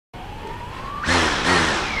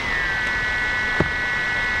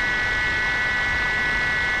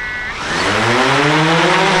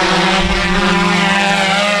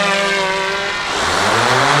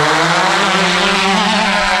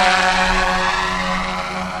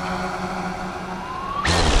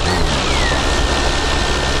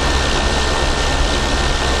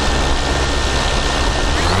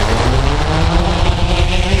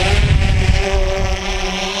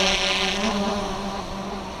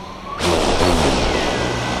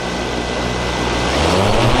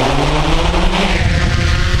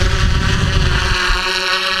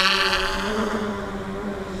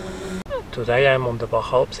today I'm on the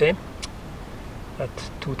Wachalpsee at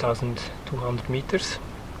 2200 meters.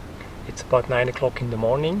 It's about 9 o'clock in the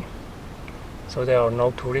morning, so there are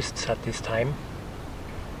no tourists at this time.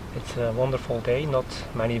 It's a wonderful day, not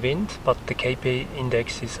many wind, but the KP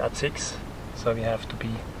index is at 6, so we have to be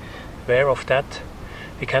aware of that.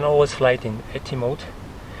 We can always fly it in ETI mode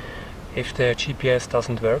if the GPS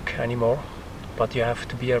doesn't work anymore, but you have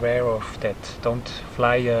to be aware of that. Don't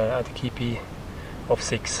fly at a KP of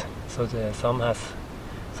 6. So the sun has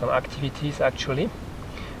some activities actually,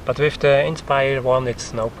 but with the Inspire 1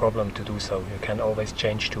 it's no problem to do so. You can always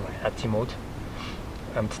change to ETI mode,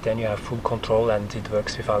 and then you have full control and it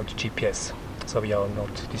works without GPS, so we are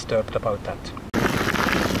not disturbed about that.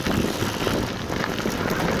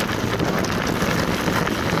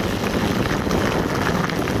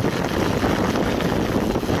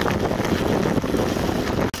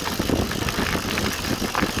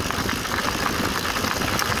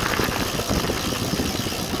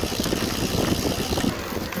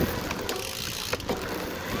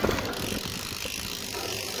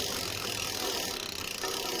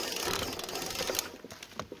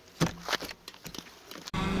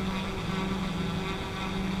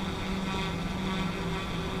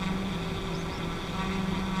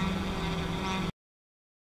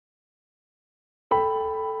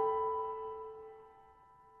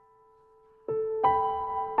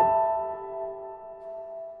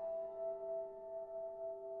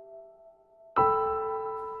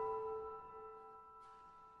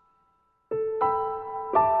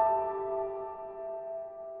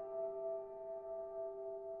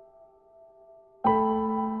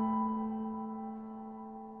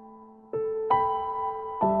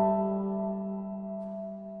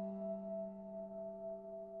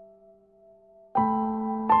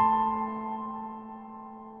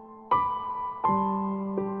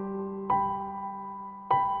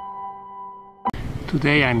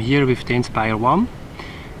 Today I'm here with the Inspire 1.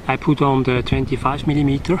 I put on the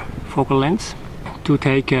 25mm focal lens to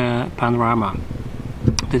take a panorama.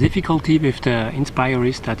 The difficulty with the Inspire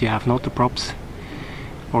is that you have not the props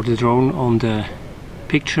or the drone on the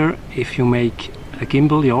picture if you make a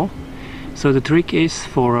gimbal yaw. So the trick is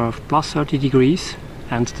for plus 30 degrees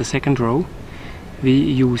and the second row we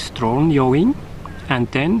use drone yawing, and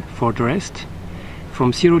then for the rest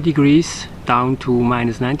from 0 degrees down to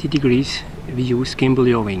minus 90 degrees we use gimbal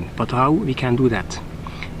yawing. But how we can do that?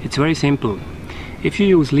 It's very simple. If you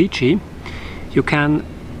use lychee, you can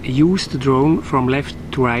use the drone from left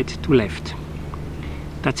to right to left.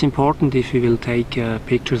 That's important if you will take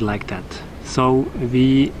pictures like that. So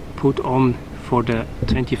we put on for the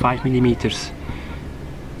 25mm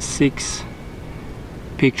 6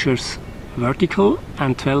 pictures vertical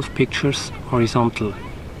and 12 pictures horizontal.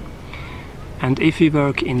 And if we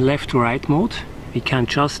work in left to right mode, we can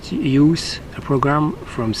just use a program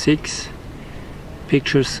from 6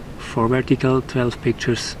 pictures for vertical, 12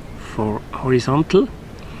 pictures for horizontal.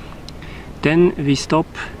 Then we stop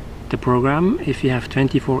the program if we have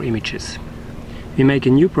 24 images. We make a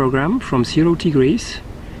new program from 0 degrees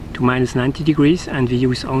to minus 90 degrees and we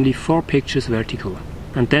use only 4 pictures vertical.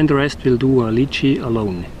 And then the rest will do a lychee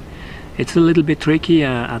alone. It's a little bit tricky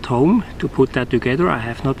at home to put that together. I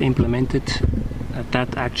have not implemented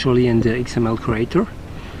that actually in the XML creator,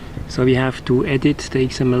 so we have to edit the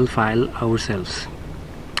XML file ourselves.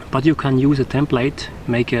 But you can use a template,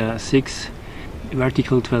 make a 6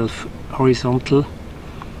 vertical, 12 horizontal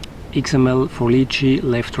XML for lychee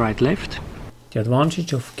left, right, left. The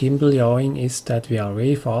advantage of gimbal yawing is that we are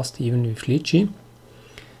very fast even with lychee,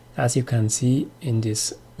 as you can see in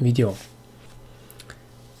this video.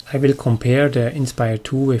 I will compare the Inspire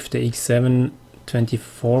 2 with the X7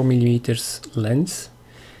 24mm lens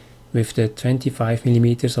with the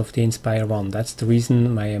 25mm of the Inspire 1. That's the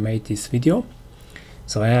reason why I made this video.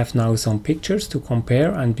 So I have now some pictures to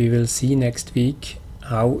compare, and we will see next week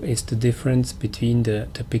how is the difference between the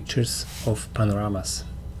pictures of panoramas.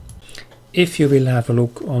 If you will have a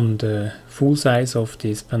look on the full size of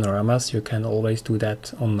these panoramas, you can always do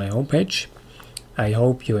that on my homepage. I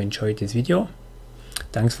hope you enjoyed this video.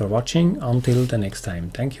 Thanks for watching. Until the next time.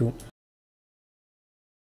 Thank you.